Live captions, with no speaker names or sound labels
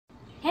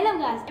Hello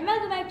guys and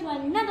welcome back to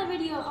another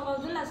video of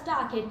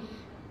Abdullahstarkid.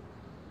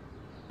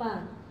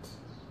 But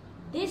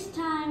this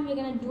time we're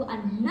gonna do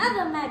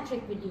another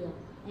matrix video.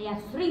 I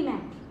have 3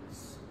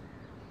 matrices.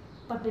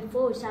 But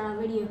before we start our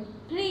video,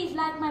 please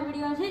like my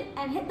video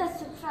and hit the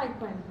subscribe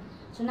button.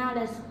 So now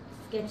let's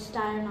get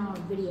started on our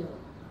video.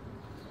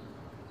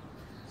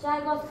 So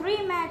I got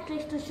 3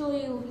 matrices to show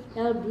you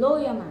that will blow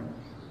your mind.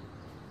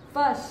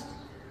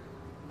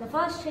 The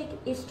first trick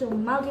is to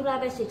multiply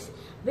by 6,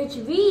 which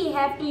we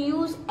have to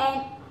use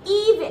an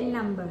even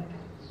number.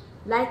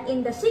 Like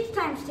in the 6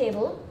 times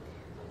table,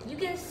 you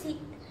can see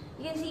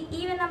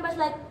even numbers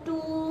like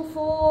 2,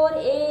 4,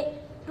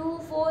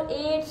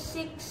 8,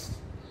 6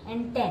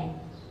 and 10.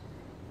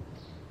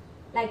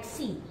 Like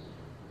see.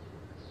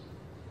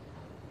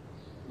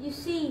 You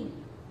see,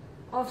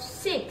 of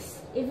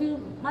 6, if you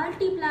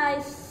multiply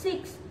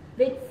 6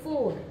 with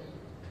 4,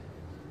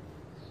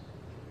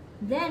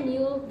 then you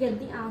will get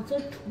the answer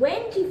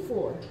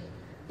 24.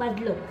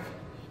 But look,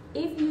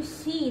 if you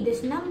see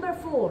this number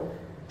 4,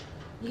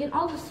 you can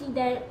also see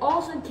that it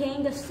also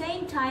came the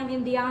same time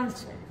in the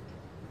answer.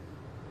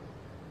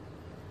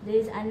 There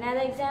is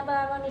another example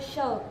I want to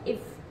show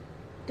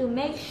to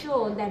make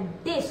sure that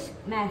this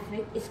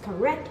matrix is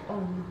correct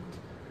or not.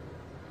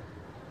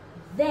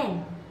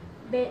 Then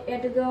we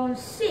have to go on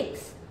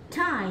 6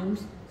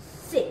 times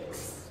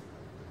 6.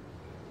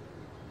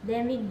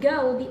 Then we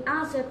go, the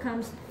answer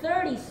comes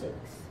 36.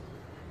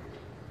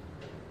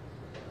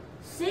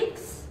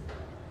 6,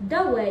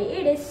 the way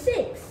it is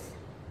 6.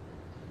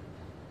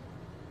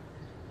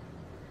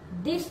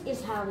 This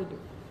is how we do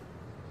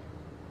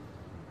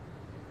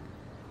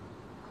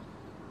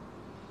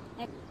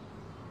it.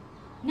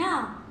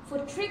 Now, for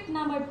trick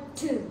number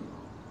 2.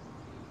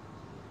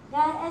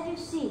 Guys, as you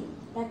see,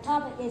 the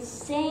topic is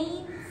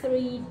same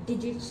 3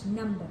 digits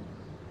number.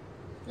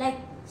 Like,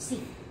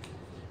 see,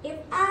 if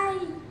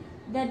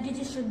the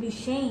digits should be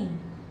same,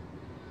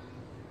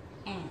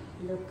 and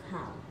look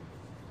how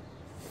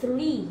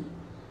 3,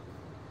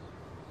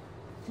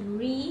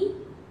 3,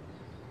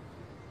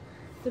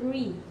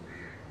 3,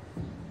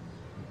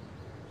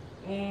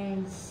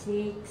 and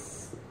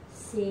 6,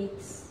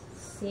 6,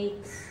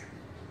 6,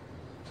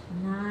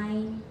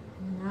 9,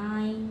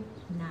 9,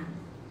 9,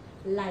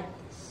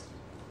 like this.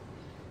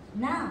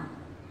 Now,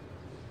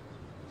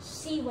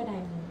 see what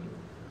I'm going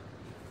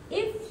to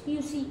do.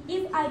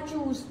 If I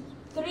choose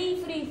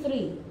 3, 3,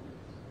 3,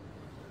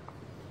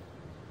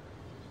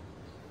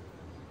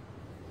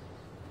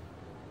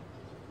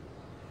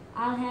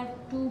 I'll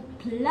have to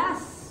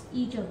plus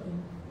each of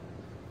them.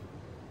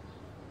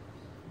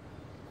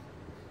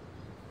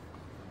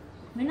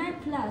 When I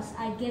plus,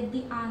 I get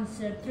the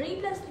answer 3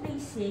 plus 3,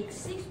 6,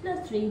 6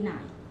 plus 3, 9.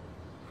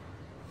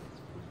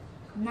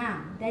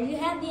 Now, that you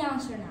have the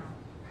answer now.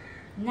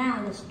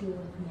 Now let's do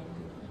it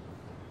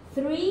manually.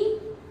 3,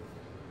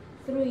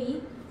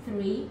 3,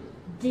 3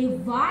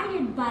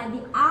 divided by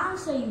the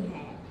answer you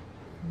had,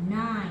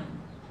 9.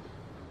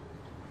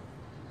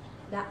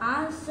 The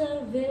answer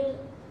will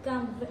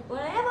come,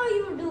 whatever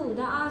you do,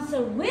 the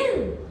answer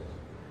will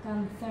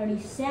come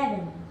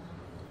 37.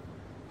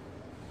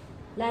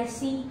 Let's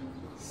see,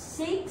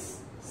 6,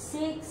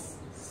 6,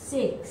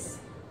 6.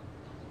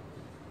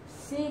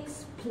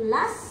 6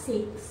 plus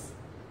 6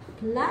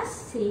 plus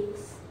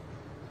 6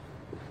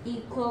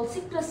 equals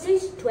 6 plus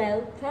 6,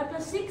 12, 12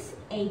 plus 6,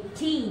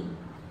 18.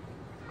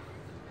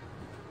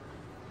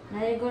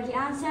 Now you got the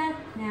answer.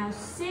 Now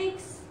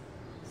 6,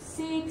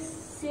 6,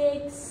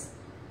 6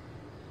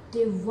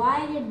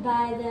 divided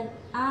by the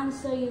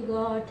answer you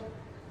got,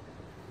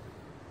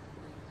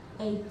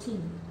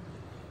 18.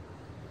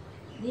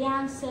 The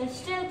answer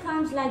still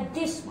comes like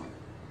this one,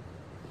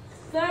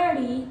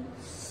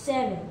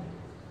 37.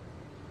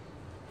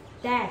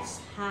 That's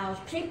how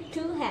trick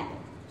 2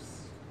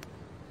 happens.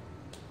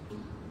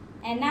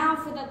 And now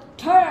for the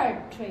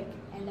third trick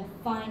and the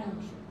final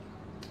trick.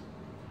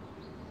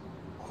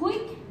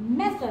 Quick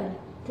method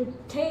to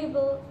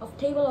table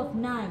of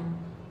 9.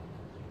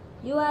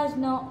 You guys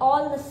know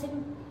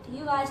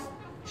you guys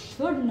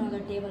should know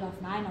the table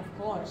of 9, of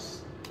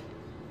course.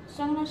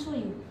 So I'm going to show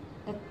you.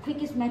 The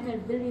quickest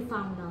method will be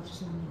found out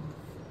soon.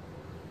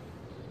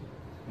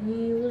 You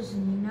use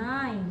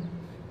 9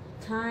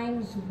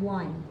 times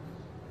 1.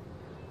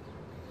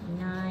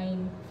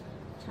 9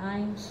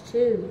 times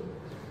 2.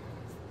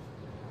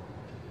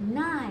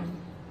 9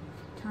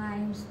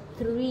 times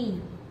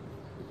 3.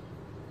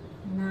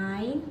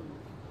 9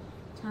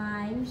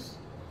 times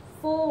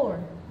 4.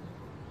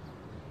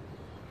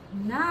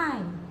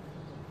 9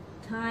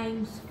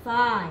 times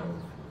 5.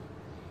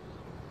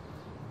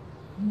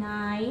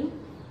 9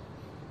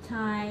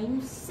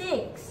 times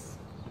 6.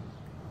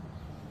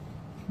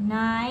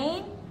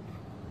 9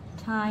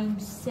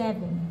 times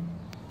 7.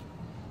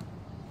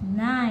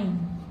 9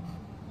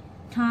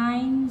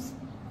 times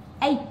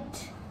 8.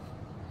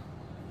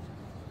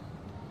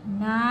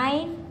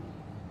 9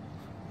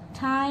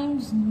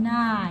 times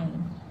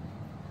 9.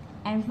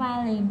 And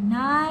finally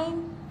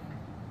 9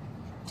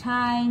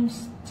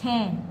 times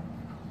 10.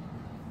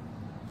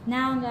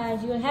 Now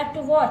guys, you will have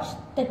to watch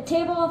the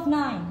table of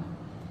 9.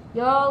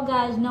 You all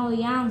guys know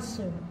the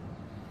answer.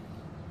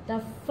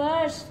 The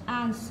first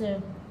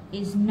answer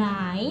is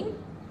 9.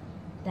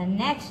 The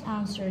next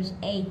answer is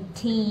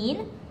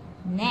 18.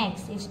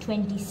 Next is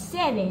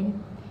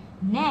 27.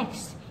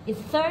 Next is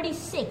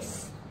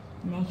 36.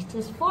 Next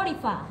is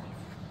 45.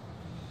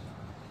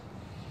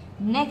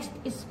 Next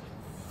is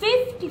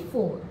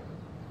 54.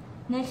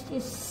 Next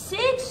is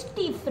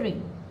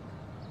 63.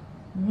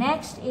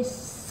 Next is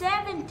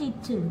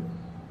 72.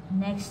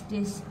 Next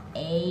is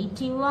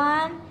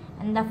 81.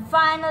 And the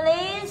final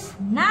is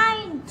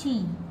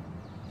 90.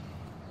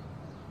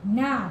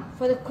 Now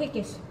for the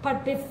quickest.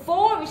 But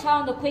before we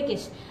start on the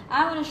quickest,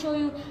 I want to show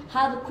you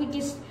how the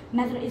quickest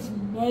method is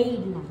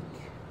made like.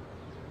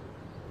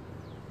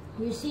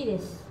 You see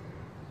this?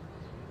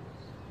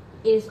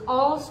 It is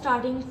all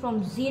starting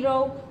from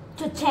 0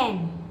 to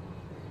 10.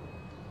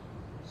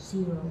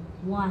 0,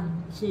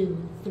 1,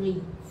 2,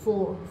 3,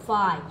 4,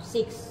 5,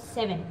 6,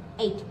 7,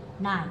 8,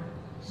 9.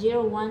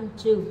 0, 1,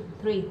 2,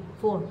 3,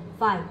 4,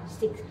 5,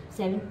 6,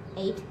 7,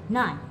 8,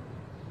 9.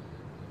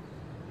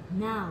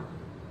 Now,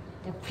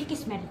 the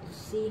quickest method to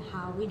see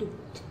how we do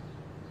it.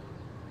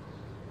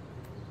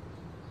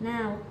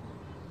 Now,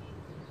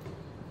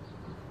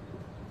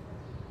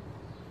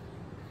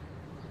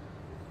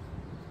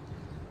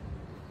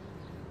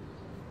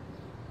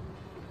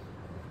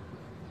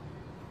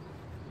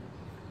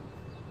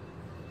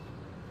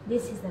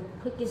 this is the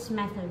quickest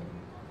method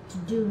to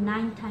do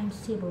 9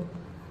 times table.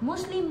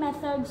 Mostly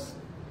methods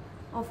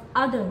of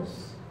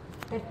others,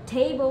 the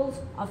tables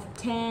of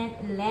 10,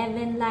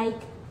 11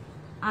 like,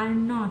 are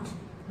not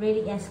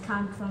really as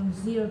count from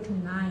 0 to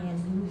 9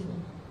 as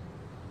usual.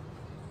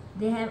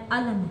 They have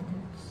other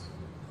methods.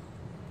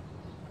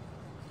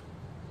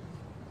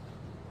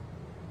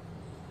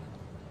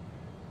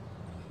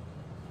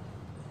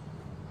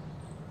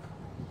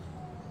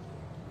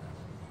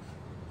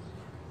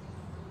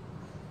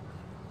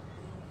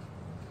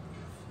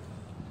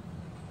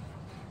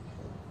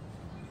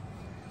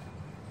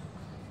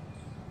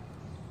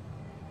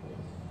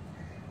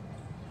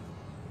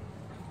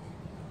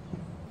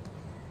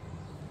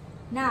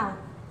 Now,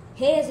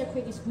 here's the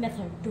quickest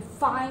method to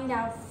find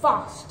out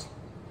fast.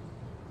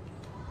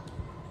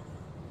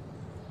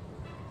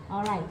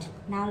 Alright,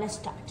 now let's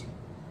start.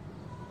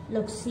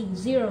 Look, see,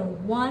 0,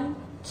 1,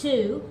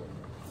 2,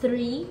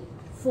 3,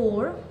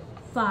 4,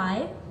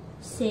 5,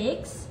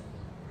 6,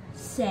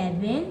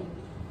 7,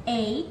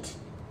 8,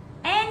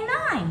 and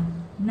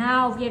 9.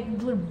 Now we have to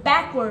do it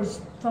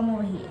backwards from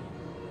over here.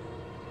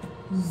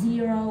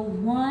 0,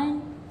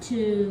 1,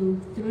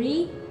 2,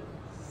 3,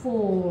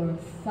 4,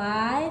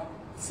 5,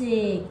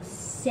 6,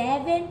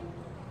 7,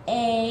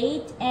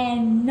 8,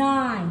 and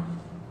 9.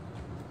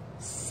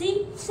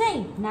 See,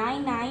 same.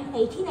 9, 9,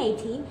 18,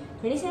 18,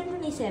 27,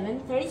 27,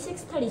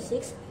 36,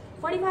 36,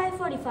 45,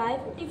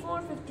 45,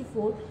 54,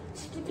 54,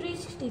 63,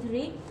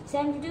 63,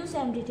 72,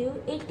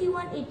 72,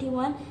 81,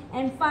 81,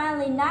 and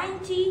finally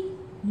 90,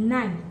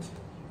 90.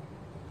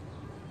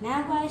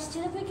 Now guys, to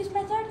the quickest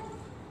method.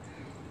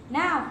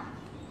 Now,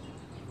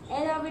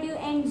 as our video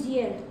ends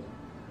here,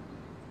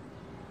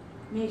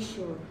 make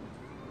sure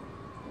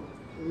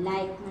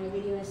like my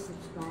video and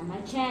subscribe my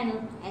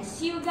channel, and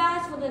see you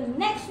guys for the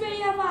next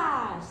video of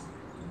ours.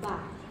 Bye.